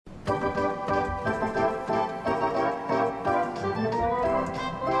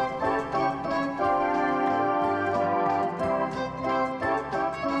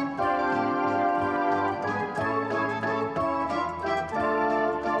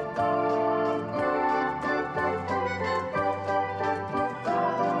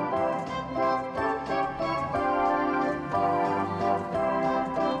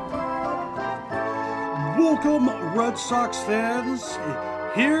Welcome, Red Sox fans.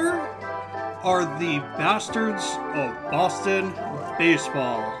 Here are the bastards of Boston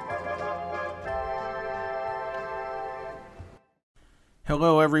baseball.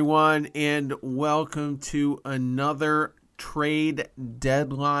 Hello, everyone, and welcome to another trade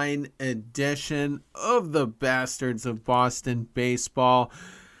deadline edition of the Bastards of Boston baseball.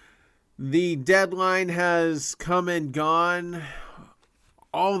 The deadline has come and gone.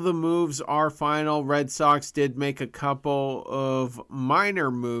 All the moves are final. Red Sox did make a couple of minor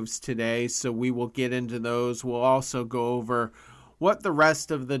moves today, so we will get into those. We'll also go over what the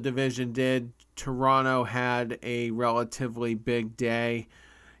rest of the division did. Toronto had a relatively big day.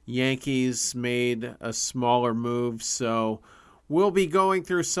 Yankees made a smaller move, so we'll be going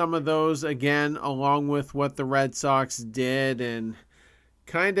through some of those again, along with what the Red Sox did, and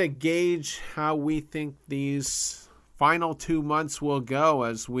kind of gauge how we think these final 2 months will go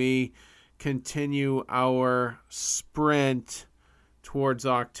as we continue our sprint towards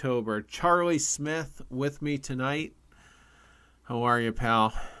October. Charlie Smith with me tonight. How are you,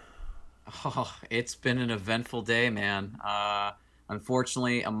 pal? Oh, it's been an eventful day, man.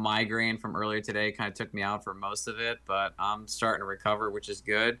 Unfortunately, a migraine from earlier today kind of took me out for most of it, but I'm starting to recover, which is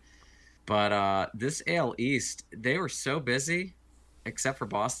good. But this AL East, they were so busy, except for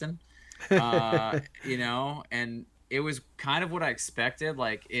Boston, and it was kind of what I expected.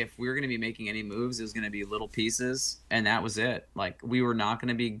 Like, if we were going to be making any moves, it was going to be little pieces, and that was it. Like, we were not going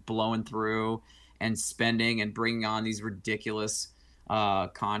to be blowing through and spending and bringing on these ridiculous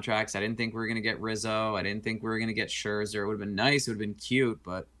contracts. I didn't think we were going to get Rizzo. I didn't think we were going to get Scherzer. It would have been nice. It would have been cute,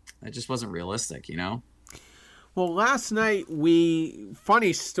 but it just wasn't realistic, you know? Well, last night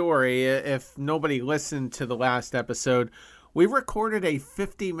funny story, if nobody listened to the last episode, we recorded a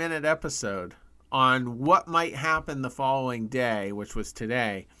 50-minute episode on what might happen the following day, which was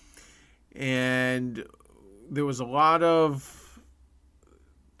today. And there was a lot of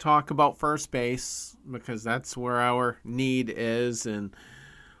talk about first base because that's where our need is and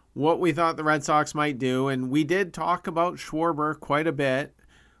what we thought the Red Sox might do. And we did talk about Schwarber quite a bit.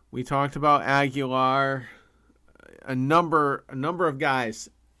 We talked about Aguilar, a number of guys.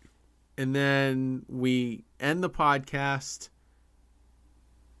 And then we end the podcast,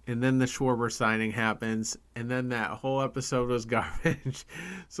 and then the Schwarber signing happens, and then that whole episode was garbage.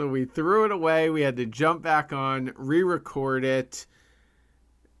 So we threw it away. We had to jump back on, re-record it,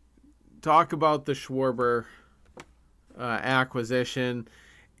 talk about the Schwarber acquisition.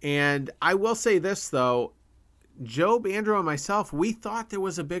 And I will say this, though. Job, Andrew, and myself, we thought there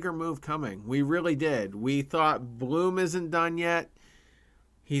was a bigger move coming. We really did. We thought Bloom isn't done yet.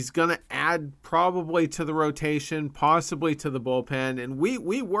 He's going to add probably to the rotation, possibly to the bullpen. And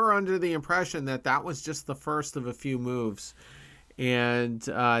we were under the impression that that was just the first of a few moves. And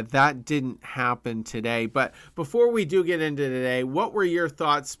that didn't happen today. But before we do get into today, what were your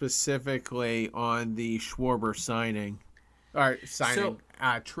thoughts specifically on the Schwarber signing? Or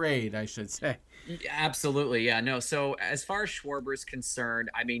trade, I should say. Absolutely, yeah. No, so as far as Schwarber is concerned,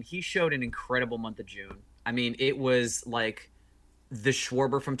 I mean, he showed an incredible month of June. I mean, it was like the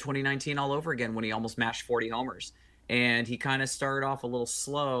Schwarber from 2019 all over again when he almost matched 40 homers. And he kind of started off a little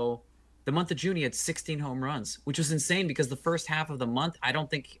slow. The month of June, he had 16 home runs, which was insane because the first half of the month, I don't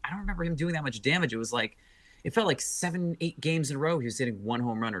remember him doing that much damage. It felt like 7-8 games in a row he was hitting 1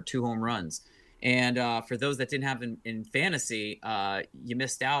 home run or 2 home runs. And for those that didn't have in fantasy, you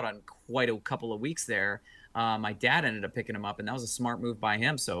missed out on quite a couple of weeks there. My dad ended up picking him up, and that was a smart move by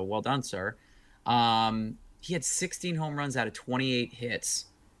him. So well done, sir. He had 16 home runs out of 28 hits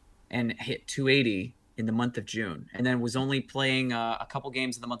and hit 280 in the month of June, and then was only playing a couple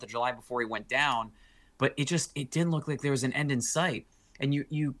games in the month of July before he went down. But it didn't look like there was an end in sight. And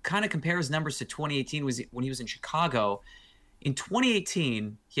you kind of compare his numbers to 2018 when he was in Chicago. In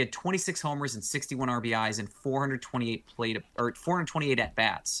 2018, he had 26 homers and 61 RBIs and 428 at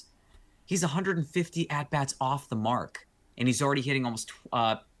bats. He's 150 at bats off the mark, and he's already hitting almost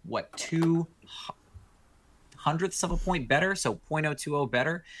 2 hundredths of a point better, so .020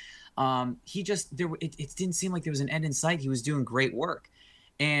 better. It didn't seem like there was an end in sight. He was doing great work,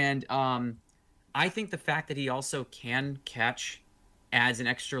 and I think the fact that he also can catch adds an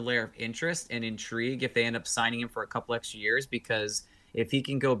extra layer of interest and intrigue if they end up signing him for a couple extra years, because if he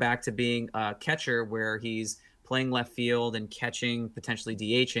can go back to being a catcher where he's playing left field and catching, potentially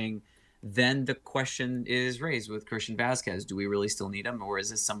DHing, then the question is raised with Christian Vasquez. Do we really still need him, or is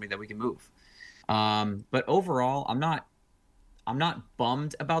this somebody that we can move? But overall, I'm not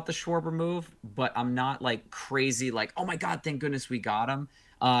bummed about the Schwarber move, but I'm not like crazy, like, oh my God, thank goodness we got him.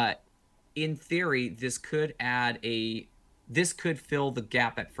 In theory, this could fill the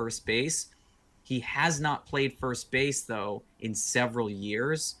gap at first base He has not played first base, though, in several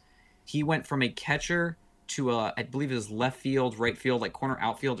years. He went from a catcher to I believe it was left field, right field, like corner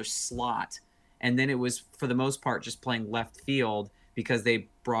outfield or slot. And then it was, for the most part, just playing left field because they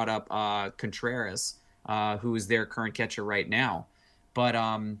brought up Contreras, who is their current catcher right now. But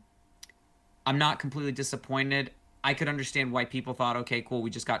I'm not completely disappointed. I could understand why people thought, okay, cool,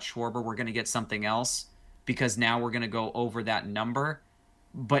 we just got Schwarber, we're going to get something else because now we're going to go over that number.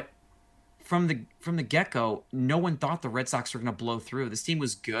 But from the get-go, no one thought the Red Sox were going to blow through. This team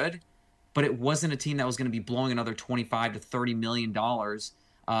was good, but it wasn't a team that was going to be blowing another $25 to $30 million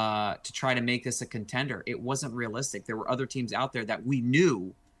to try to make this a contender. It wasn't realistic. There were other teams out there that we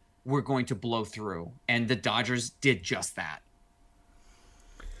knew were going to blow through, and the Dodgers did just that.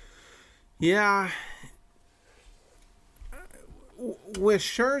 Yeah. With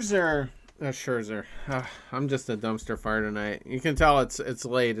Scherzer, I'm just a dumpster fire tonight. You can tell it's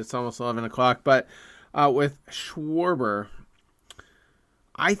late. It's almost 11 o'clock. But with Schwarber,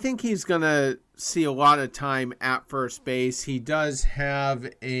 I think he's going to see a lot of time at first base. He does have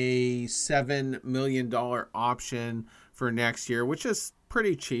a $7 million option for next year, which is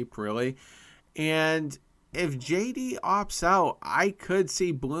pretty cheap, really. And if JD opts out, I could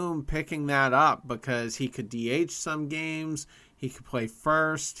see Bloom picking that up because he could DH some games. He could play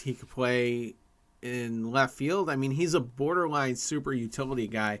first. He could play in left field. I mean, he's a borderline super utility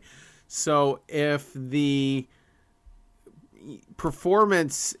guy. So if the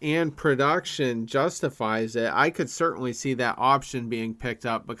performance and production justifies it, I could certainly see that option being picked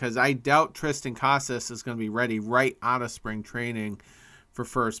up because I doubt Tristan Casas is going to be ready right out of spring training for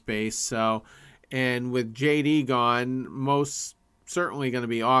first base. So, and with JD gone, most certainly going to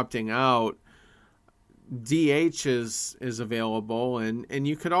be opting out. DH is available, and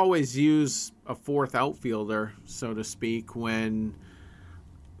you could always use a fourth outfielder, so to speak, when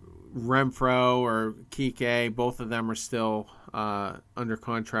Renfroe or Kike, both of them are still under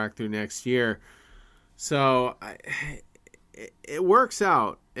contract through next year. So it works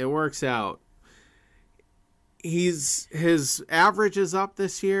out. It works out. His average is up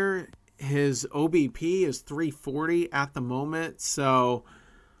this year. His OBP is 340 at the moment, so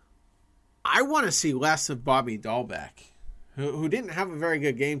I want to see less of Bobby Dahlbeck, who didn't have a very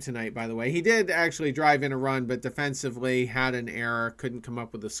good game tonight, by the way. He did actually drive in a run, but defensively had an error, couldn't come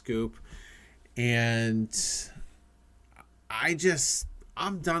up with a scoop. And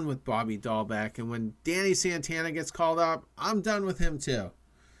I'm done with Bobby Dahlbeck. And when Danny Santana gets called up, I'm done with him too.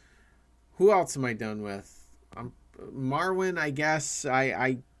 Who else am I done with? Marwin, I guess.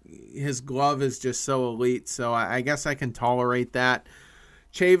 His glove is just so elite, so I guess I can tolerate that.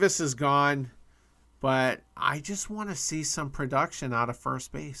 Chavis is gone, but I just want to see some production out of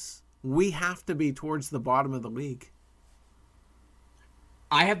first base. We have to be towards the bottom of the league.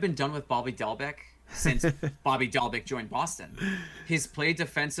 I have been done with Bobby Dahlbeck since Bobby Dahlbeck joined Boston. His play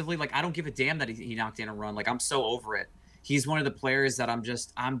defensively, like, I don't give a damn that he knocked in a run. Like, I'm so over it. He's one of the players that I'm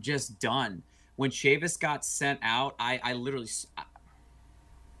just done. When Chavis got sent out, I literally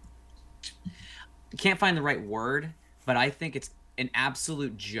can't find the right word, but I think it's an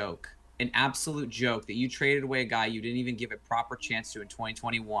absolute joke that you traded away a guy you didn't even give a proper chance to in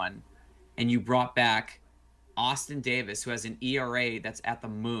 2021, and you brought back Austin Davis, who has an ERA that's at the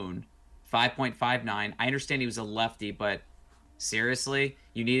moon, 5.59. I understand he was a lefty, but seriously,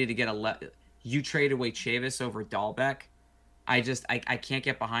 you needed to get you traded away Chavis over Dahlbeck. I can't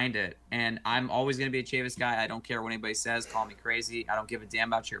get behind it, and I'm always going to be a Chavis guy. I don't care what anybody says. Call me crazy. I don't give a damn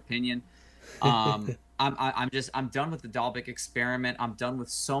about your opinion. I'm done with the Dahlbeck experiment. I'm done with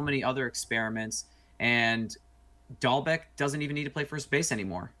so many other experiments, and Dahlbeck doesn't even need to play first base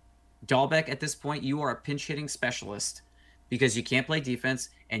anymore. Dahlbeck, at this point, you are a pinch hitting specialist because you can't play defense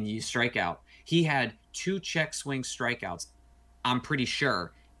and you strike out. He had 2 check swing strikeouts, I'm pretty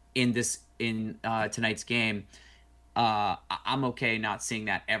sure, in tonight's game. I'm okay not seeing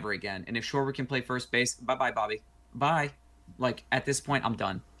that ever again. And if Schwarber can play first base, bye-bye, Bobby. Bye. Like, at this point, I'm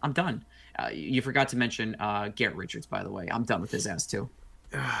done. You forgot to mention Garrett Richards, by the way. I'm done with his ass, too.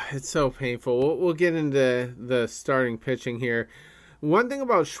 It's so painful. We'll get into the starting pitching here. One thing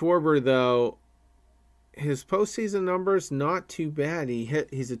about Schwarber, though, his postseason numbers, not too bad.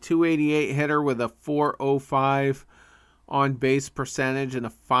 He's a 288 hitter with a 405 on base percentage and a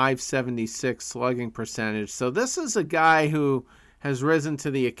 576 slugging percentage. So this is a guy who has risen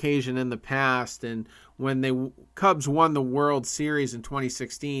to the occasion in the past, and when the Cubs won the World Series in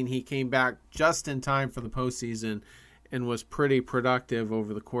 2016, he came back just in time for the postseason and was pretty productive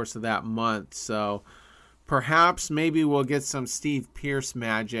over the course of that month. So perhaps maybe we'll get some Steve Pearce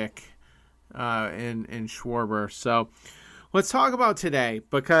magic in Schwarber. So let's talk about today,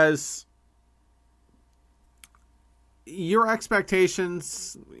 because your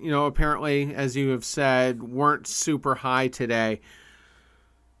expectations, apparently, as you have said, weren't super high today.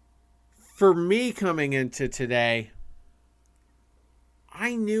 For me coming into today,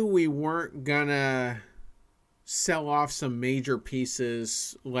 I knew we weren't going to sell off some major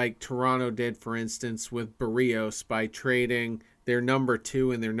pieces like Toronto did, for instance, with Barrios by trading their number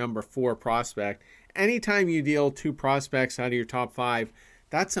 2 and their number 4 prospect. Anytime you deal 2 prospects out of your top 5,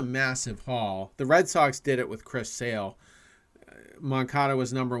 that's a massive haul. The Red Sox did it with Chris Sale. Moncada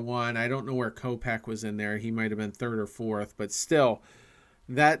was number 1. I don't know where Kopech was in there. He might have been 3rd or 4th, but still,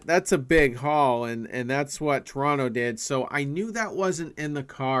 that's a big haul, and that's what Toronto did. So I knew that wasn't in the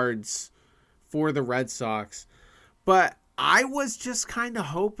cards for the Red Sox, but I was just kind of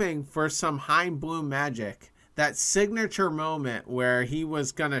hoping for some Chaim Bloom magic, that signature moment where he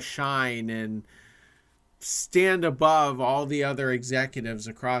was going to shine and stand above all the other executives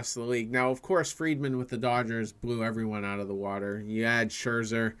across the league. Now, of course, Friedman with the Dodgers blew everyone out of the water. You had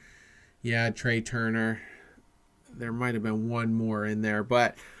Scherzer, you had Trey Turner. There might have been one more in there,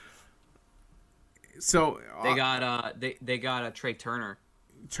 but so they got they got a Trey Turner.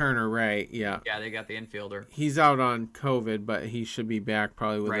 Turner, right? Yeah. Yeah, they got the infielder. He's out on COVID, but he should be back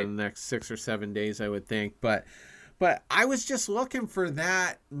probably within the next 6 or 7 days, I would think. But I was just looking for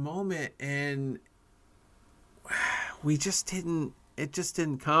that moment, and we just didn't. It just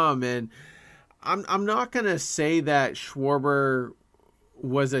didn't come, and I'm not gonna say that Schwarber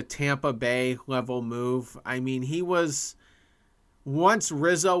was a Tampa Bay level move. I mean, he was, once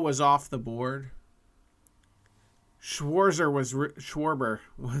Rizzo was off the board, Schwarber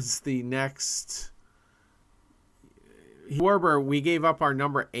was the next. Schwarber, we gave up our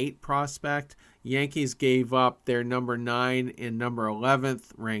number 8 prospect. Yankees gave up their number 9 and number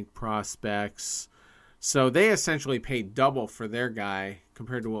 11th ranked prospects. So they essentially paid double for their guy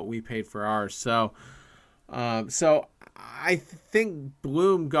compared to what we paid for ours. So I think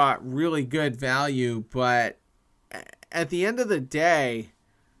Bloom got really good value, but at the end of the day,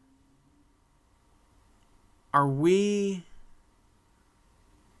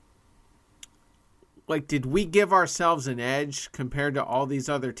 did we give ourselves an edge compared to all these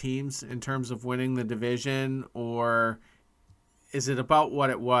other teams in terms of winning the division, or is it about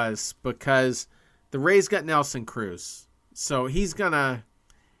what it was? Because the Rays got Nelson Cruz, so he's gonna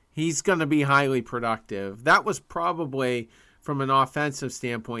be highly productive. That was probably, from an offensive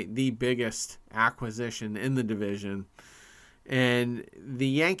standpoint, the biggest acquisition in the division. And the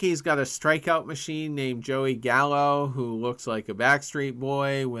Yankees got a strikeout machine named Joey Gallo, who looks like a Backstreet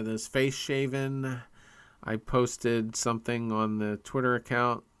Boy with his face shaven. I posted something on the Twitter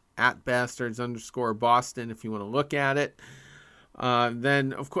account @bastards_Boston if you want to look at it.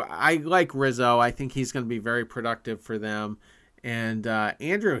 Then, of course, I like Rizzo. I think he's going to be very productive for them. And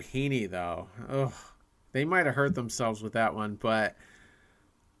Andrew Heaney, though, they might have hurt themselves with that one, but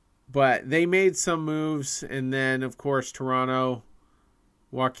they made some moves. And then, of course, Toronto,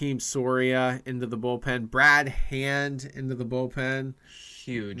 Joakim Soria into the bullpen, Brad Hand into the bullpen.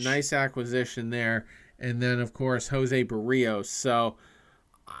 Huge. Nice acquisition there. And then, of course, Jose Barrios. So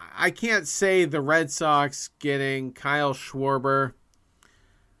I can't say the Red Sox getting Kyle Schwarber,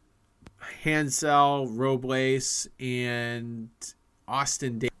 Hansel, Robles, and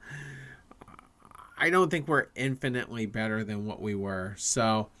Austin Davis. I don't think we're infinitely better than what we were.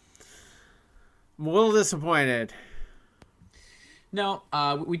 So I'm a little disappointed. No,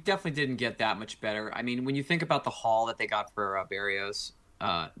 we definitely didn't get that much better. I mean, when you think about the haul that they got for Barrios,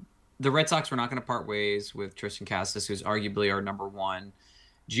 the Red Sox were not going to part ways with Tristan Casas, who's arguably our number 1.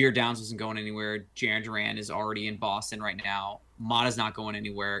 Jair Downs wasn't going anywhere. Jarren Duran is already in Boston right now. Mata's not going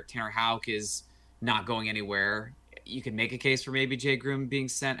anywhere. Tanner Houck is not going anywhere. You could make a case for maybe Jay Groom being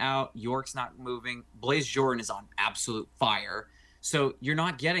sent out. York's not moving. Blaze Jordan is on absolute fire. So you're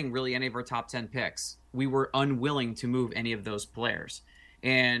not getting really any of our top 10 picks. We were unwilling to move any of those players.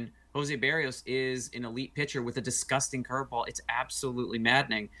 And Jose Barrios is an elite pitcher with a disgusting curveball. It's absolutely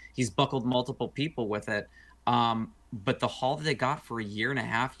maddening. He's buckled multiple people with it. But the haul that they got for a year and a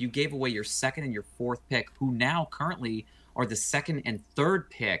half, you gave away your 2nd and your 4th pick, who now currently are the 2nd and 3rd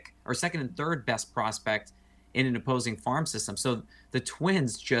pick, or 2nd and 3rd best prospect in an opposing farm system. So the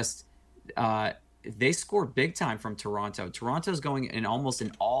Twins just they scored big time from Toronto. Toronto's going in almost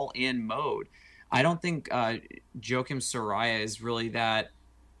an all-in mode. I don't think Joakim Soraya is really that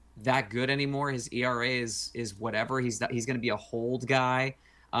good anymore. His ERA is whatever. He's going to be a hold guy.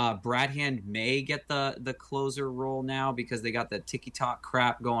 Brad Hand may get the closer role now because they got the ticky-tock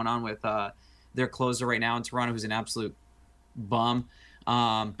crap going on with their closer right now in Toronto, who's an absolute bum.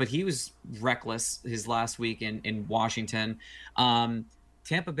 But he was reckless his last week in Washington.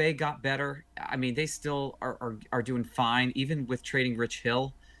 Tampa Bay got better. I mean, they still are doing fine, even with trading Rich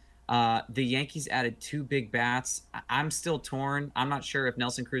Hill. The Yankees added 2 big bats. I'm still torn. I'm not sure if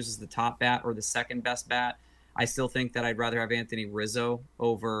Nelson Cruz is the top bat or the second best bat. I still think that I'd rather have Anthony Rizzo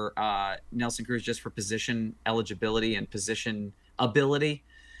over Nelson Cruz just for position eligibility and position ability.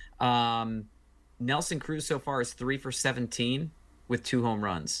 Nelson Cruz so far is 3 for 17 with 2 home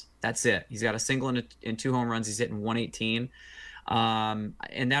runs. That's it. He's got a single and 2 home runs. He's hitting 118.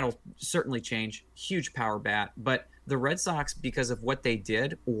 And that'll certainly change. Huge power bat. But the Red Sox, because of what they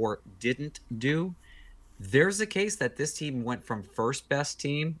did or didn't do, there's a case that this team went from first best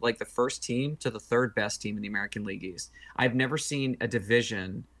team, like the first team, to the third best team in the American League East. I've never seen a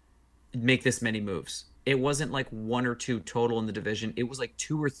division make this many moves. It wasn't like 1 or 2 total in the division. It was like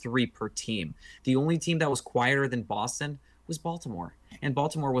 2 or 3 per team. The only team that was quieter than Boston was Baltimore. And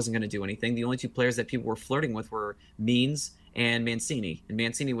Baltimore wasn't going to do anything. The only 2 players that people were flirting with were Means and Mancini. And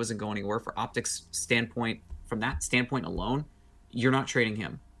Mancini wasn't going anywhere. For optics standpoint, from that standpoint alone, you're not trading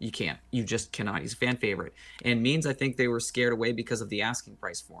him. You can't. You just cannot. He's a fan favorite. And Means, I think they were scared away because of the asking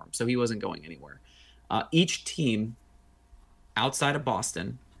price for him. So he wasn't going anywhere. Each team outside of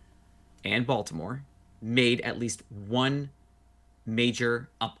Boston and Baltimore made at least one major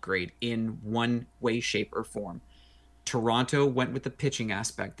upgrade in one way, shape, or form. Toronto went with the pitching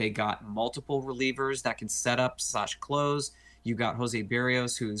aspect. They got multiple relievers that can set up / close. You got Jose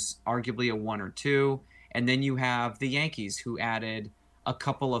Berrios, who's arguably a 1 or 2. And then you have the Yankees, who added a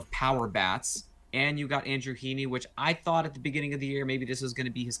couple of power bats. And you got Andrew Heaney, which I thought at the beginning of the year, maybe this was going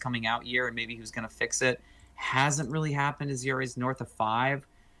to be his coming out year and maybe he was going to fix it. Hasn't really happened. His ERA is north of 5.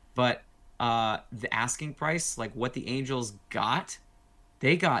 But the asking price, like what the Angels got,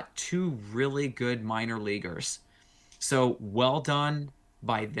 they got 2 really good minor leaguers. So well done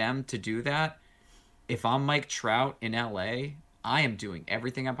by them to do that. If I'm Mike Trout in LA, I am doing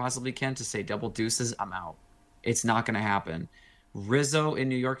everything I possibly can to say double deuces, I'm out. It's not going to happen. Rizzo in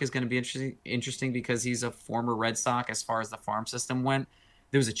New York is going to be interesting because he's a former Red Sox as far as the farm system went.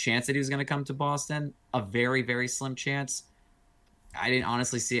 There was a chance that he was going to come to Boston, a very, very slim chance. I didn't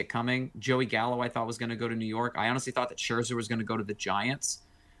honestly see it coming. Joey Gallo, I thought, was going to go to New York. I honestly thought that Scherzer was going to go to the Giants.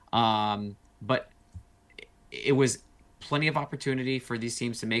 But it was plenty of opportunity for these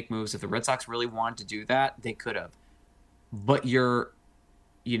teams to make moves. If the Red Sox really wanted to do that, they could have. But your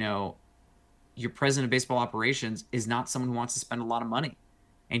president of baseball operations is not someone who wants to spend a lot of money.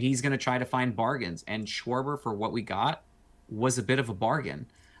 And he's going to try to find bargains. And Schwarber, for what we got, was a bit of a bargain.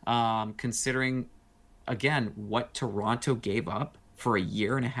 Considering, again, what Toronto gave up for a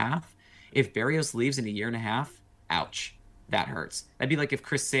year and a half. If Berrios leaves in a year and a half, ouch, that hurts. That'd be like if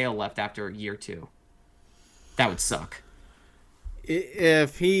Chris Sale left after year 2. That would suck.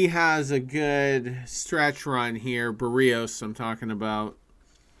 If he has a good stretch run here, Berrios I'm talking about,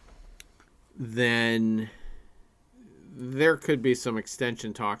 then there could be some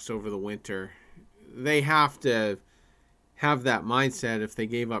extension talks over the winter. They have to have that mindset if they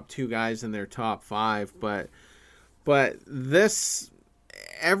gave up 2 guys in their top 5, but this,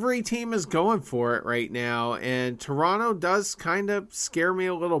 every team is going for it right now, and Toronto does kind of scare me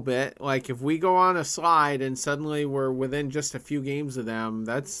a little bit. Like, if we go on a slide and suddenly we're within just a few games of them,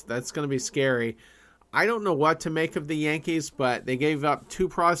 that's going to be scary. I don't know what to make of the Yankees, but they gave up 2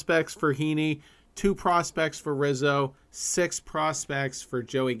 prospects for Heaney, 2 prospects for Rizzo, 6 prospects for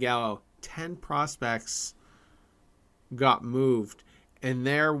Joey Gallo. 10 prospects got moved, and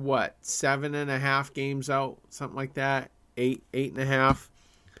they're 7.5 games out, something like that, 8.5.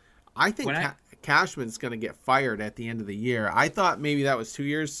 I think Cashman's going to get fired at the end of the year. I thought maybe that was 2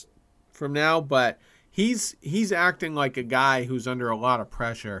 years from now, but he's acting like a guy who's under a lot of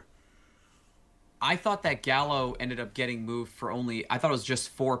pressure. I thought that Gallo ended up getting moved for I thought it was just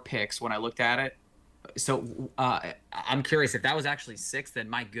 4 picks when I looked at it. So I'm curious if that was actually 6, then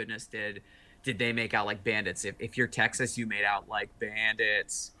my goodness, did they make out like bandits? If you're Texas, you made out like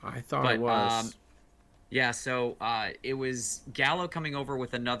bandits. I thought it was. Yeah, so it was Gallo coming over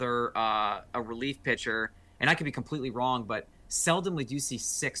with another a relief pitcher, and I could be completely wrong, but seldomly do you see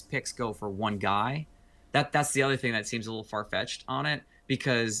 6 picks go for one guy. That's the other thing that seems a little far-fetched on it,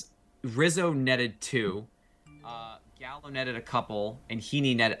 because Rizzo netted 2, Gallo netted a couple, and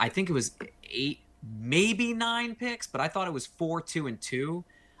Heaney netted, I think it was 8, maybe 9 picks, but I thought it was 4, 2, and 2.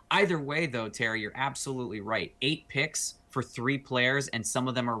 Either way, though, Terry, you're absolutely right. 8 picks for 3 players, and some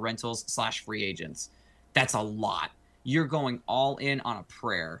of them are rentals / free agents. That's a lot. You're going all in on a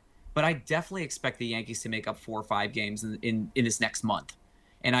prayer. But I definitely expect the Yankees to make up 4 or 5 games in this next month.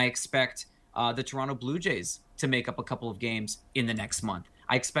 And I expect the Toronto Blue Jays to make up a couple of games in the next month.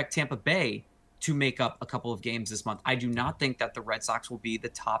 I expect Tampa Bay to make up a couple of games this month. I do not think that the Red Sox will be the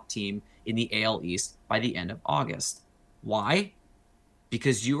top team in the AL East by the end of August. Why?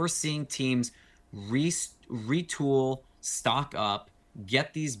 Because you are seeing teams retool, stock up,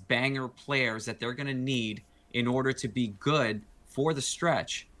 get these banger players that they're going to need in order to be good for the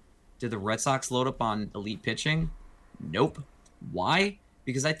stretch. Did the Red Sox load up on elite pitching? Nope. Why?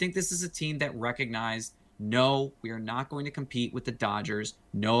 Because I think this is a team that recognized, no, we are not going to compete with the Dodgers.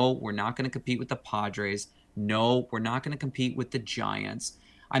 No, we're not going to compete with the Padres. No, we're not going to compete with the Giants.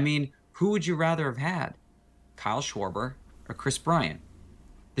 I mean, who would you rather have had? Kyle Schwarber or Chris Bryant?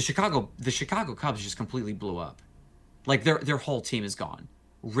 The Chicago Cubs just completely blew up. Like their whole team is gone.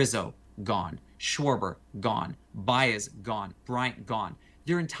 Rizzo gone. Schwarber gone. Baez gone. Bryant gone.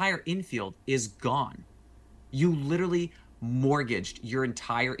 Their entire infield is gone. You literally mortgaged your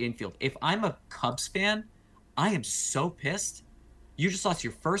entire infield. If I'm a Cubs fan, I am so pissed. You just lost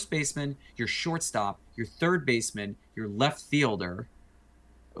your first baseman, your shortstop, your third baseman, your left fielder.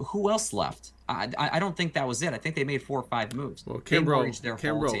 Who else left? I don't think that was it. I think they made 4 or 5 moves. Well,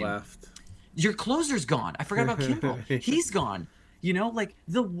 Kimbrel left. Your closer's gone. I forgot about Kimbrel. He's gone. You know, like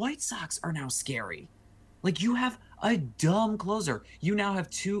the White Sox are now scary. Like you have a dumb closer. You now have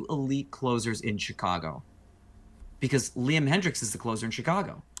 2 elite closers in Chicago because Liam Hendricks is the closer in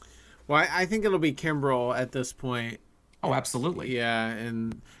Chicago. Well, I think it'll be Kimbrel at this point. Oh, absolutely. Yeah,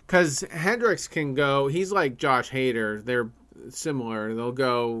 and because Hendricks can go, he's like Josh Hader. They're similar. They'll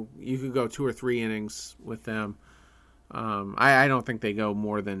go. You could go 2 or 3 innings with them. I don't think they go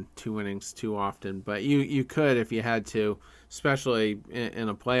more than 2 innings too often, but you could if you had to, especially in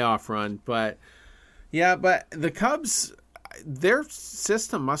a playoff run. But yeah, but the Cubs, their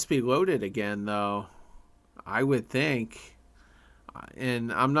system must be loaded again, though. I would think,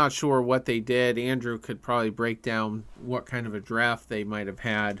 and I'm not sure what they did. Andrew could probably break down what kind of a draft they might have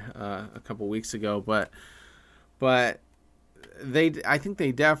had a couple weeks ago, but I think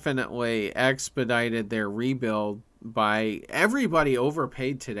they definitely expedited their rebuild by everybody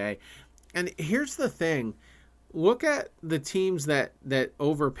overpaid today. And here's the thing. Look at the teams that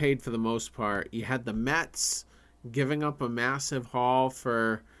overpaid for the most part. You had the Mets giving up a massive haul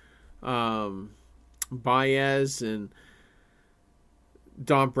for Baez, and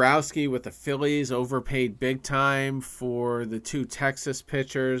Dombrowski with the Phillies overpaid big time for the 2 Texas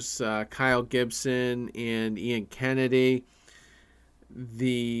pitchers, Kyle Gibson and Ian Kennedy.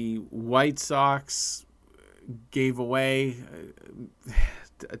 The White Sox gave away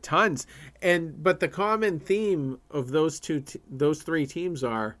tons, but the common theme of those 3 teams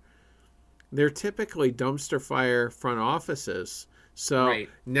are they're typically dumpster fire front offices. So right.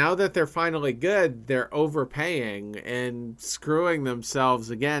 Now that they're finally good, they're overpaying and screwing themselves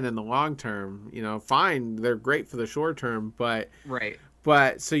again in the long term. You know, fine, they're great for the short term, but right.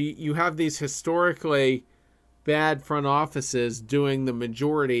 But so you have these historically bad front offices doing the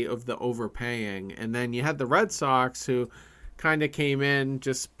majority of the overpaying. And then you had the Red Sox who kind of came in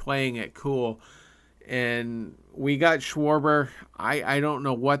just playing it cool. And we got Schwarber. I don't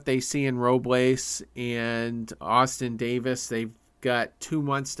know what they see in Robles and Austin Davis. They've got 2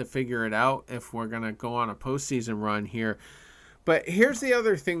 months to figure it out if we're going to go on a postseason run here. But here's the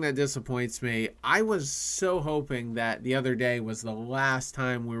other thing that disappoints me. I was so hoping that the other day was the last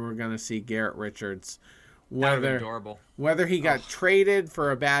time we were going to see Garrett Richards. Whether he got traded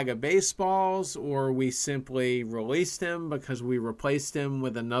for a bag of baseballs or we simply released him because we replaced him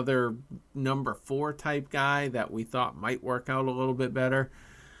with another number 4 type guy that we thought might work out a little bit better.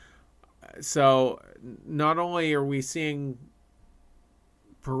 So not only are we seeing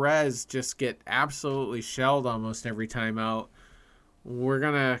Perez just get absolutely shelled almost every time out, we're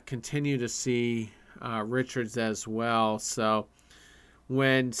going to continue to see Richards as well. So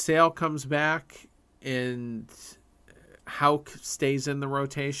when Sale comes back and Houck stays in the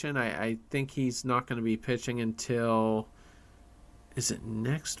rotation, I think he's not going to be pitching until, is it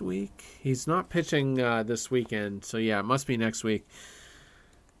next week? He's not pitching this weekend, so yeah, it must be next week.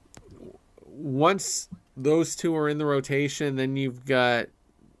 Once those 2 are in the rotation, then you've got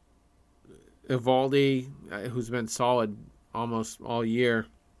Evaldi, who's been solid almost all year.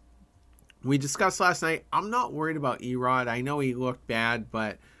 We discussed last night, I'm not worried about Erod. I know he looked bad,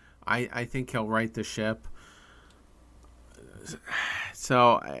 but I think he'll right the ship.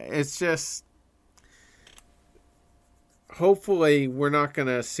 So it's just, hopefully we're not going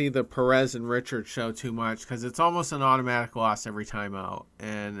to see the Perez and Richards show too much because it's almost an automatic loss every time out.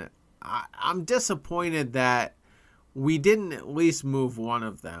 And I'm disappointed that we didn't at least move one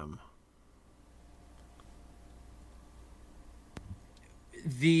of them.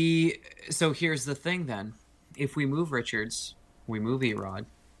 So here's the thing then. If we move Richards, we move Erod,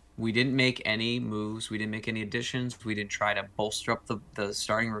 We didn't make any moves. We didn't make any additions. We didn't try to bolster up the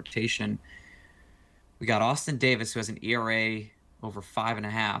starting rotation. We got Austin Davis, who has an ERA over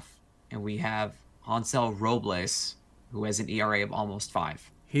 5.5, and we have Hansel Robles, who has an ERA of almost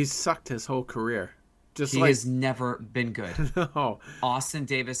 5. He's sucked his whole career. He has never been good. No. Austin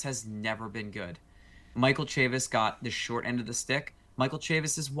Davis has never been good. Michael Chavis got the short end of the stick. Michael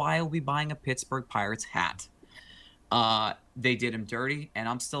Chavis is why I'll be buying a Pittsburgh Pirates hat. They did him dirty, and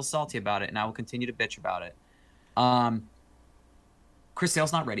I'm still salty about it, and I will continue to bitch about it. Chris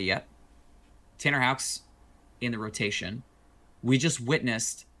Sale's not ready yet. Tanner Houck's in the rotation. We just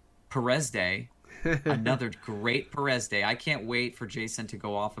witnessed Perez Day, another great Perez Day. I can't wait for Jason to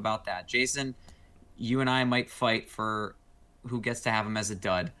go off about that. Jason, you and I might fight for who gets to have him as a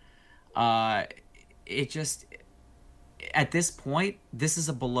dud. It just, at this point, this is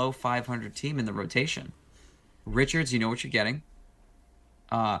a below 500 team in the rotation. Richards, you know what you're getting.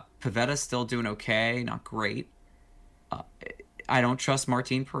 Pavetta's still doing okay, not great. I don't trust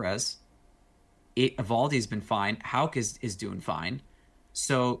Martin Perez. Evaldi's been fine. Houck is doing fine.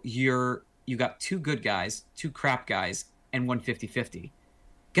 So you got 2 good guys, 2 crap guys, and 1 50-50.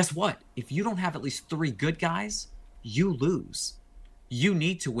 Guess what? If you don't have at least 3 good guys, you lose. You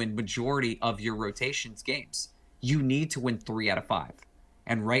need to win majority of your rotations games. You need to win 3 out of 5.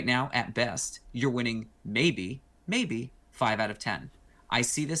 And right now, at best, you're winning maybe 5 out of 10. I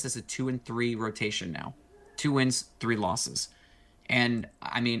see this as a 2-3 rotation now. 2 wins, 3 losses. And,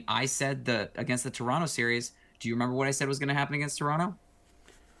 I mean, I said against the Toronto series, do you remember what I said was going to happen against Toronto?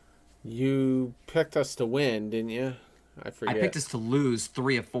 You picked us to win, didn't you? I forget. I picked us to lose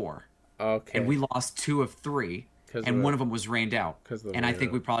 3 of 4. Okay. And we lost 2 of 3. And one of them was rained out. And I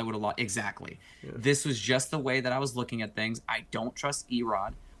think we probably would have lost. Exactly. Yeah. This was just the way that I was looking at things. I don't trust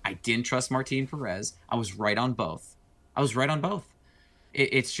Erod. I didn't trust Martin Perez. I was right on both.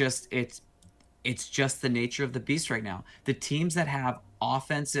 It's just the nature of the beast right now. The teams that have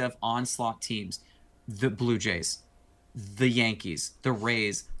offensive onslaught teams, the Blue Jays, the Yankees, the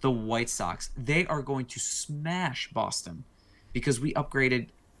Rays, the White Sox, they are going to smash Boston because we upgraded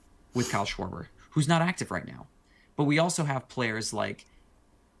with Kyle Schwarber, who's not active right now. But we also have players like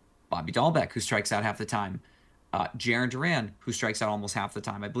Bobby Dahlbeck, who strikes out half the time. Jarren Duran, who strikes out almost half the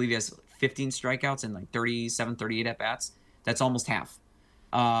time. I believe he has 15 strikeouts and like 37, 38 at-bats. That's almost half.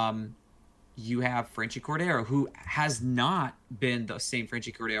 You have Franchy Cordero, who has not been the same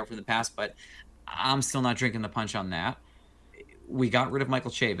Franchy Cordero from the past, but I'm still not drinking the punch on that. We got rid of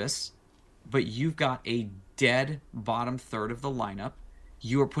Michael Chavis, but you've got a dead bottom third of the lineup.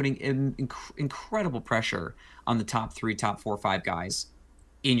 You are putting incredible pressure on the top 3, top 4, 5 guys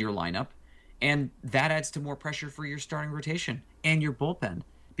in your lineup. And that adds to more pressure for your starting rotation and your bullpen.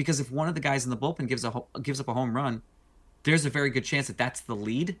 Because if one of the guys in the bullpen gives up a home run, there's a very good chance that that's the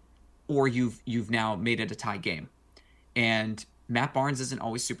lead, or you've now made it a tie game. And Matt Barnes isn't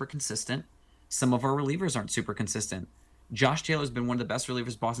always super consistent. Some of our relievers aren't super consistent. Josh Taylor's been one of the best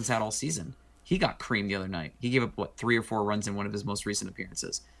relievers Boston's had all season. He got creamed the other night. He gave up, 3 or 4 runs in one of his most recent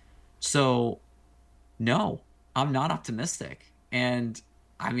appearances. So, no, I'm not optimistic. And,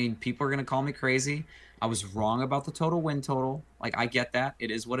 I mean, people are going to call me crazy. I was wrong about the total win total. Like, I get that. It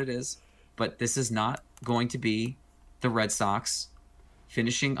is what it is. But this is not going to be the Red Sox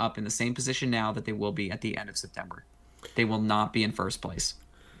finishing up in the same position now that they will be at the end of September. They will not be in first place.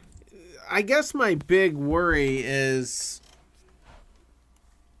 I guess my big worry is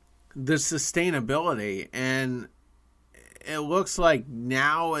the sustainability, and it looks like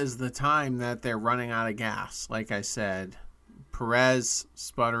now is the time that they're running out of gas. Like I said, Perez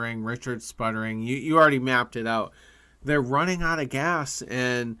sputtering, Richards sputtering. You already mapped it out. They're running out of gas,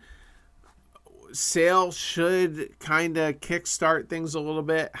 and Sale should kind of kickstart things a little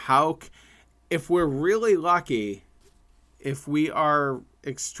bit. If we're really lucky, if we are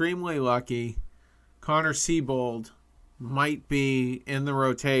extremely lucky, Connor Siebold might be in the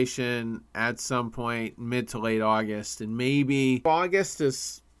rotation at some point mid to late August. And maybe August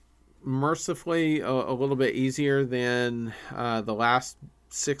is mercifully a little bit easier than the last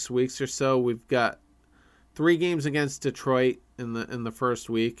 6 weeks or so. We've got 3 games against Detroit in the first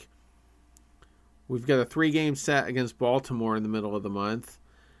week. We've got a 3-game set against Baltimore in the middle of the month.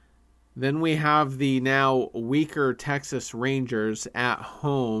 Then we have the now weaker Texas Rangers at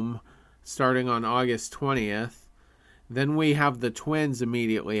home starting on August 20th. Then we have the Twins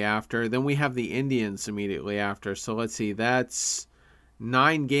immediately after. Then we have the Indians immediately after. So let's see, that's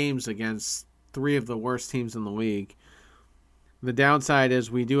 9 games against 3 of the worst teams in the league. The downside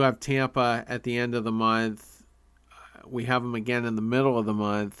is we do have Tampa at the end of the month. we have them again in the middle of the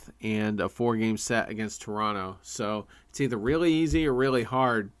month and a 4-game set against Toronto. So it's either really easy or really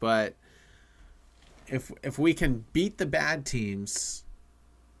hard. But if we can beat the bad teams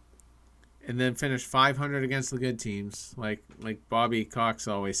and then finish 500 against the good teams, like Bobby Cox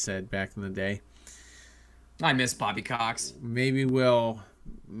always said back in the day. I miss Bobby Cox. Maybe we'll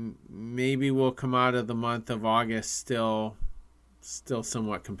come out of the month of August still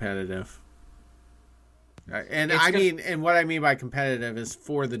somewhat competitive. And what I mean by competitive is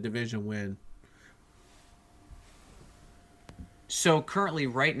for the division win. So currently,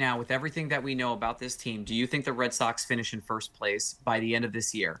 right now, with everything that we know about this team, do you think the Red Sox finish in first place by the end of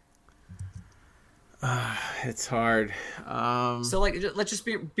this year? It's hard. So, let's just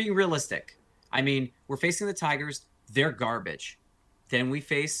be realistic. I mean, we're facing the Tigers. They're garbage. Then we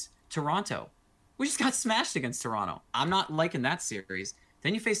face Toronto. We just got smashed against Toronto. I'm not liking that series.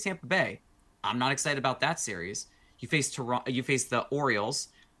 Then you face Tampa Bay. I'm not excited about that series. You face the Orioles.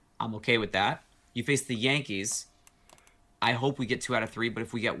 I'm okay with that. You face the Yankees. I hope we get 2 out of 3, but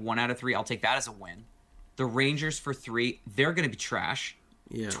if we get 1 out of 3, I'll take that as a win. The Rangers for 3, they're going to be trash.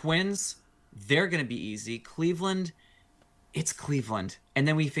 Yeah. Twins, they're going to be easy. Cleveland, it's Cleveland. And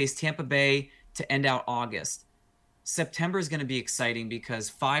then we face Tampa Bay to end out August. September is going to be exciting because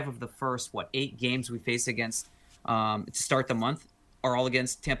 5 of the first, 8 games we face against to start the month are all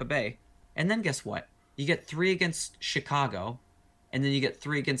against Tampa Bay. And then guess what? You get 3 against Chicago, and then you get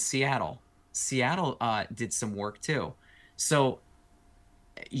 3 against Seattle. Seattle did some work too. So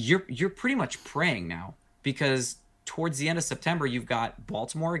you're pretty much praying now because towards the end of September, you've got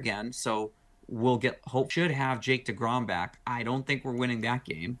Baltimore again. So should have Jake DeGrom back. I don't think we're winning that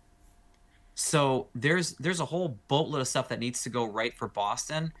game. So there's a whole boatload of stuff that needs to go right for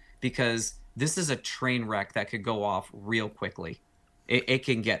Boston because this is a train wreck that could go off real quickly. It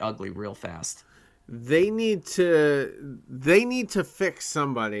can get ugly real fast. They need to fix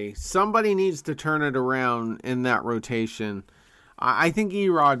somebody. Somebody needs to turn it around in that rotation. I think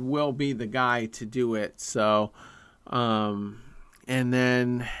Erod will be the guy to do it. So, and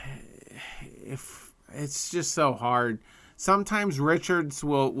then if it's just so hard. Sometimes Richards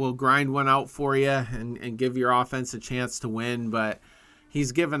will grind one out for you and give your offense a chance to win, but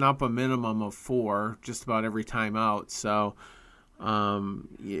he's given up a minimum of 4 just about every time out. So,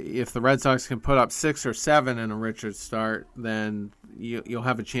 if the Red Sox can put up 6 or 7 in a Richards start, then you'll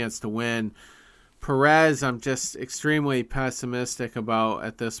have a chance to win. Perez, I'm just extremely pessimistic about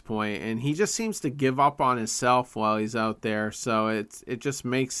at this point, and he just seems to give up on himself while he's out there. So it just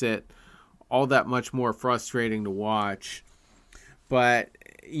makes it all that much more frustrating to watch. But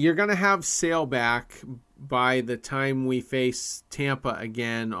you're going to have Sale back by the time we face Tampa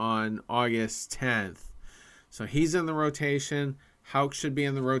again on August 10th. So he's in the rotation. Houck should be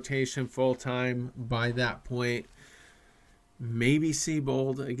in the rotation full-time by that point. Maybe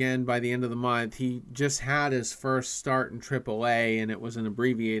Seabold again by the end of the month. He just had his first start in AAA, and it was an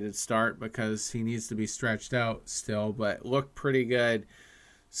abbreviated start because he needs to be stretched out still, but looked pretty good.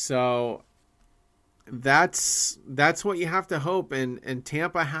 So that's what you have to hope, and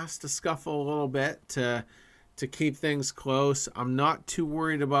Tampa has to scuffle a little bit to keep things close. I'm not too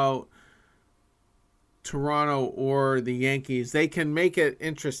worried about Toronto or the Yankees. They can make it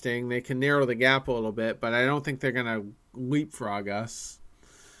interesting. They can narrow the gap a little bit, but I don't think they're going to leapfrog us.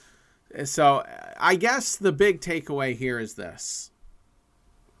 So I guess the big takeaway here is this.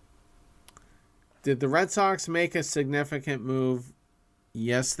 Did the Red Sox make a significant move?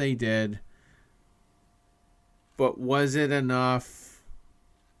 Yes, they did. But was it enough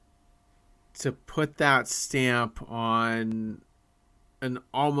to put that stamp on an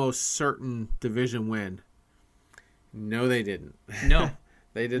almost certain division win? No, they didn't. No.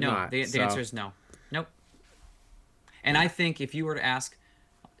 They did not. The answer is no. Nope. And I think if you were to ask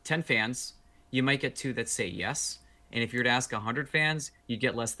 10 fans, you might get 2 that say yes. And if you were to ask 100 fans, you'd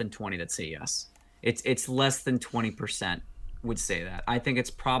get less than 20 that say yes. It's less than 20% would say that. I think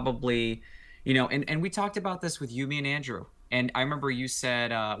it's probably, and we talked about this with you, me, and Andrew. And I remember you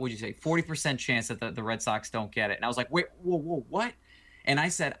said, what did you say? 40% chance that the Red Sox don't get it. And I was like, wait, whoa, what? And I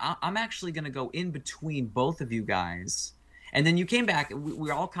said, I'm actually going to go in between both of you guys. And then you came back.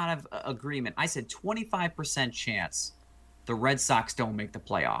 We're all kind of agreement. I said 25% chance the Red Sox don't make the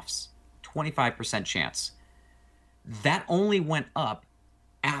playoffs. 25% chance. That only went up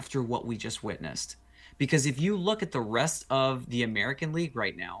after what we just witnessed. Because if you look at the rest of the American League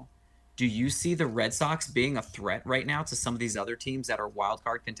right now, do you see the Red Sox being a threat right now to some of these other teams that are wild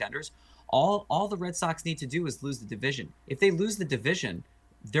card contenders? All the Red Sox need to do is lose the division. If they lose the division,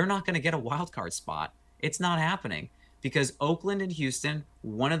 they're not going to get a wild card spot. It's not happening because Oakland and Houston,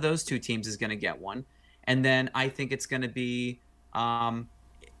 one of those 2 teams is going to get one. And then I think it's going to be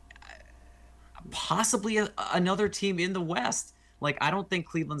possibly another team in the West. Like, I don't think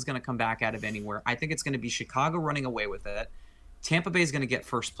Cleveland's going to come back out of anywhere. I think it's going to be Chicago running away with it. Tampa Bay is going to get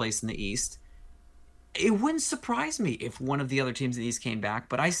first place in the East. It wouldn't surprise me if one of the other teams in the East came back,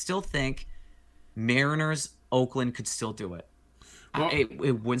 but I still think Mariners, Oakland could still do it. Well,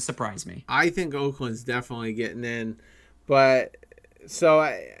 it wouldn't surprise me. I think Oakland's definitely getting in, but so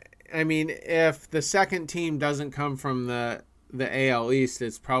I mean, if the second team doesn't come from the AL East,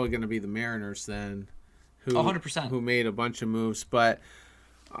 it's probably going to be the Mariners then, who 100%, who made a bunch of moves. But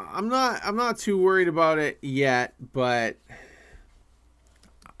I'm not too worried about it yet. But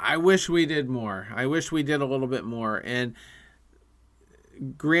I wish we did more. I wish we did a little bit more. And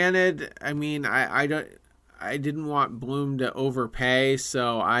granted, I mean, I didn't want Bloom to overpay,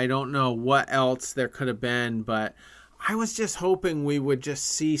 so I don't know what else there could have been, but I was just hoping we would just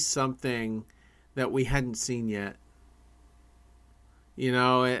see something that we hadn't seen yet. You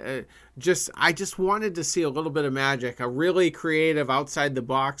know, I just wanted to see a little bit of magic, a really creative outside the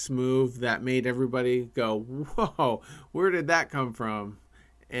box move that made everybody go, "Whoa, where did that come from?"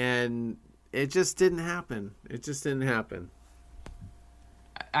 And it just didn't happen. It just didn't happen.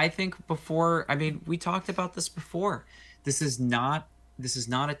 I think we talked about this before. This is not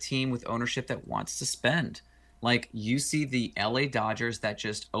a team with ownership that wants to spend. Like, you see the LA Dodgers that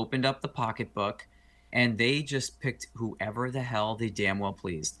just opened up the pocketbook and they just picked whoever the hell they damn well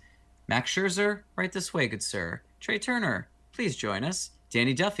pleased. Max Scherzer, right this way, good sir. Trey Turner, please join us.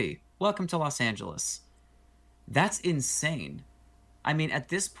 Danny Duffy, welcome to Los Angeles. That's insane. I mean, at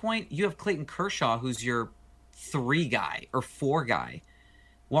this point, you have Clayton Kershaw, who's your 3 guy or 4 guy.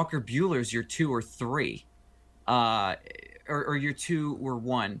 Walker Buehler's your 2 or 3, or your 2 or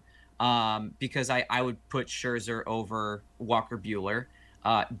 1, because I would put Scherzer over Walker Buehler.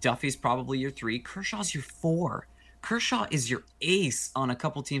 Duffy's probably your 3. Kershaw's your 4. Kershaw is your ace on a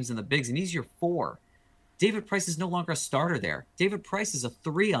couple teams in the bigs, and he's your 4. David Price is no longer a starter there. David Price is a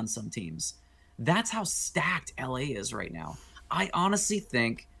 3 on some teams. That's how stacked LA is right now. I honestly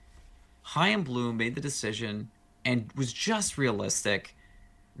think Chaim Bloom made the decision and was just realistic.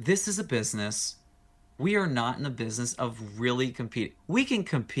 This is a business. We are not in the business of really competing. We can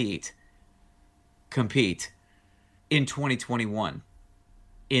compete in 2021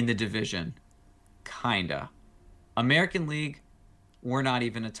 in the division, kinda. American League, we're not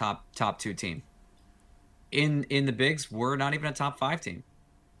even a top 2 team. In the bigs, we're not even a top 5 team,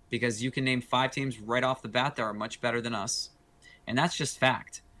 because you can name 5 teams right off the bat that are much better than us, and that's just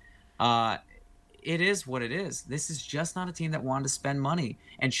fact. It is what it is. This is just not a team that wanted to spend money.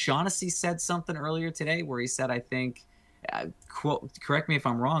 And Shaughnessy said something earlier today where he said, I think, quote, correct me if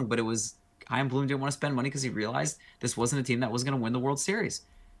I'm wrong, but it was Chaim Bloom didn't want to spend money because he realized this wasn't a team that was going to win the World Series.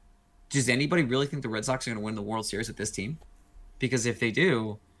 Does anybody really think the Red Sox are going to win the World Series with this team? Because if they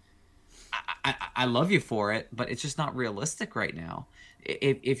do, I love you for it, but it's just not realistic right now.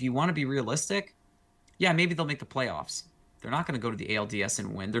 If you want to be realistic, yeah, maybe they'll make the playoffs. They're not going to go to the ALDS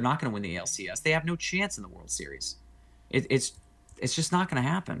and win. They're not going to win the ALCS. They have no chance in the World Series. It's just not going to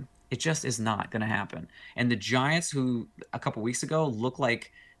happen. It just is not going to happen. And the Giants, who a couple weeks ago looked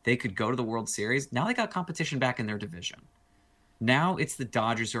like they could go to the World Series, now they got competition back in their division. Now it's the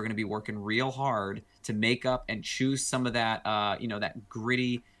Dodgers who are going to be working real hard to make up and choose some of that, that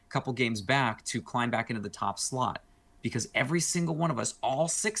gritty couple games back to climb back into the top slot. Because every single one of us, all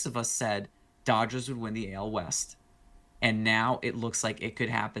 6 of us, said Dodgers would win the AL West. And now it looks like it could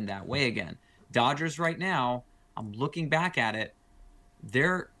happen that way again. Dodgers right now, I'm looking back at it,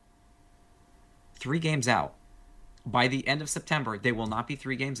 they're 3 games out. By the end of September, they will not be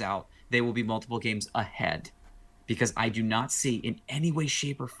 3 games out. They will be multiple games ahead. Because I do not see in any way,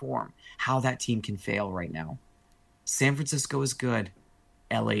 shape, or form how that team can fail right now. San Francisco is good.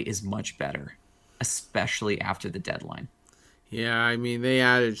 LA is much better, especially after the deadline. Yeah, I mean, they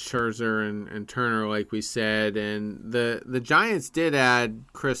added Scherzer and Turner, like we said, and the Giants did add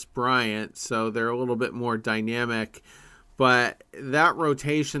Chris Bryant, so they're a little bit more dynamic. But that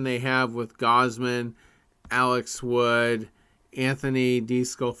rotation they have with Gausman, Alex Wood, Anthony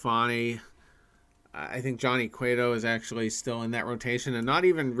DeSclafani, I think Johnny Cueto is actually still in that rotation and not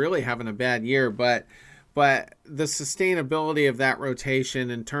even really having a bad year, but the sustainability of that rotation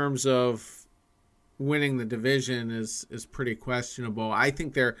in terms of winning the division is pretty questionable. I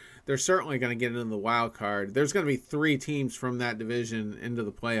think they're certainly going to get into the wild card. There's going to be 3 teams from that division into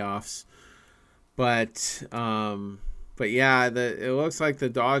the playoffs. But yeah, it looks like the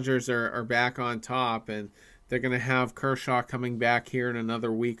Dodgers are back on top, and they're going to have Kershaw coming back here in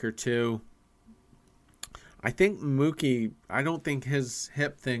another week or 2. I think Mookie, I don't think his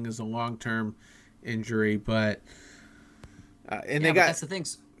hip thing is a long-term injury, but and Yeah, they but got that's the thing.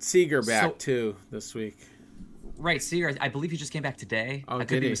 Seager back too this week. Right, Seager. I believe he just came back today. Oh, I did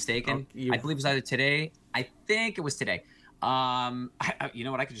could be he? mistaken. Oh, you- I believe it was either today. I think it was today. You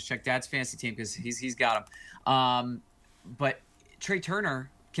know what? I could just check Dad's fantasy team because he's got him. But Trey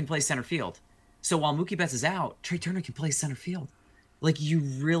Turner can play center field. So while Mookie Betts is out, Trey Turner can play center field. Like, you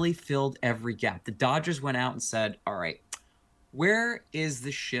really filled every gap. The Dodgers went out and said, all right, where is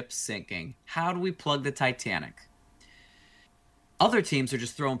the ship sinking? How do we plug the Titanic? Other teams are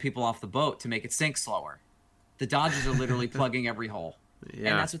just throwing people off the boat to make it sink slower. The Dodgers are literally plugging every hole.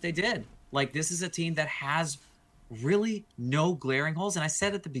 Yeah. And that's what they did. Like, this is a team that has really no glaring holes. And I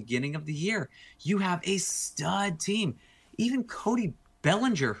said at the beginning of the year, you have a stud team. Even Cody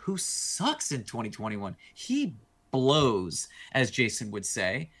Bellinger, who sucks in 2021, he blows, as Jason would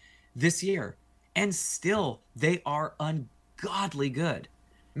say, this year. And still, they are ungodly good.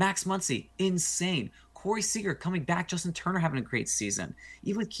 Max Muncy, insane. Corey Seager coming back. Justin Turner having a great season.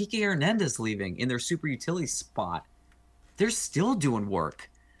 Even Kike Hernandez leaving in their super utility spot. They're still doing work.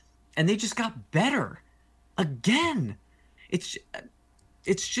 And they just got better. Again. It's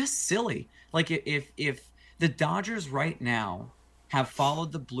just silly. Like, if the Dodgers right now have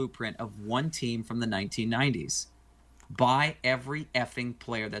followed the blueprint of one team from the 1990s, buy every effing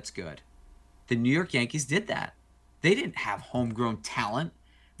player that's good. The New York Yankees did that. They didn't have homegrown talent.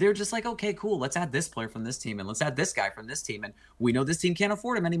 They're just like, okay, cool, let's add this player from this team, and let's add this guy from this team, and we know this team can't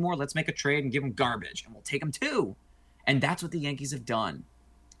afford him anymore. Let's make a trade and give him garbage, and we'll take him too. And that's what the Yankees have done.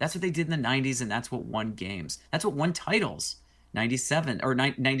 That's what they did in the 90s, and that's what won games. That's what won titles. 97, or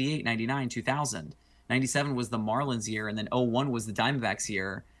 98, 99, 2000. 97 was the Marlins year, and then 01 was the Diamondbacks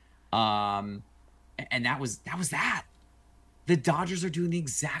year. And that was that. The Dodgers are doing the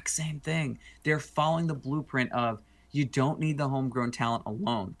exact same thing. They're following the blueprint of, you don't need the homegrown talent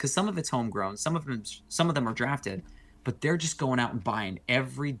alone, because some of it's homegrown, some of them are drafted, but they're just going out and buying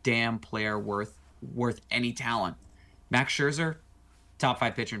every damn player worth any talent. Max Scherzer, top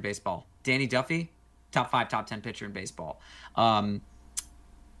 5 pitcher in baseball. Danny Duffy, top 5, top 10 pitcher in baseball.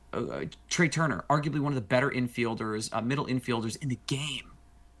 Trey Turner, arguably one of the better infielders, middle infielders in the game,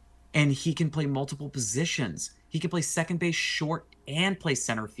 and he can play multiple positions. He can play second base, short, and play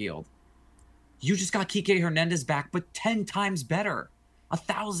center field. You just got Kike Hernandez back, but 10 times better,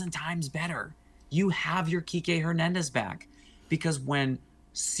 1,000 times better. You have your Kike Hernandez back, because when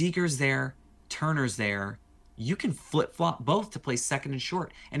Seager's there, Turner's there, you can flip-flop both to play second and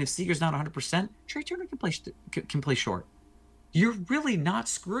short. And if Seager's not 100%, Trey Turner can play short. You're really not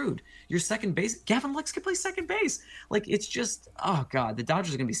screwed. Your second base, Gavin Lux can play second base. Like, it's just, oh God, the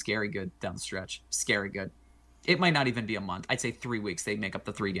Dodgers are going to be scary good down the stretch. Scary good. It might not even be a month. I'd say 3 weeks. They make up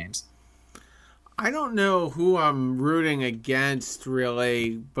the 3 games. I don't know who I'm rooting against,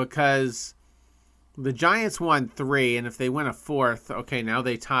 really, because the Giants won 3, and if they win a 4th, okay, now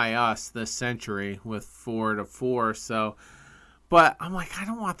they tie us this century with 4-4. So, but I'm like, I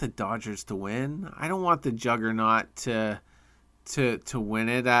don't want the Dodgers to win. I don't want the juggernaut to win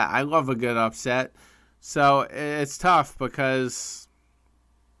it. I love a good upset. So it's tough because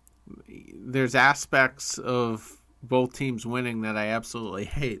there's aspects of both teams winning that I absolutely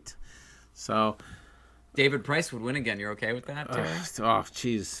hate. So David Price would win again. You're okay with that, Terry? Oh,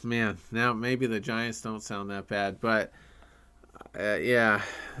 jeez, man. Now maybe the Giants don't sound that bad, but yeah,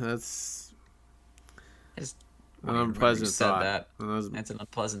 that's an unpleasant thought. That's an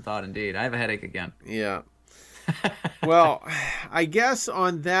unpleasant thought indeed. I have a headache again. Yeah. Well, I guess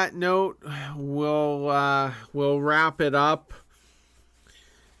on that note, we'll wrap it up.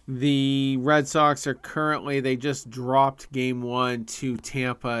 The Red Sox are they just dropped Game 1 to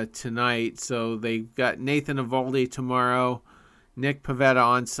Tampa tonight, so they've got Nathan Eovaldi tomorrow, Nick Pivetta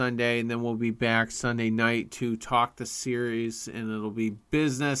on Sunday, and then we'll be back Sunday night to talk the series, and it'll be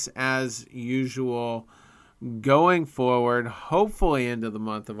business as usual going forward, hopefully into the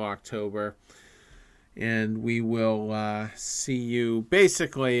month of October. And we will see you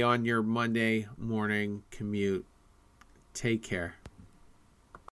basically on your Monday morning commute. Take care.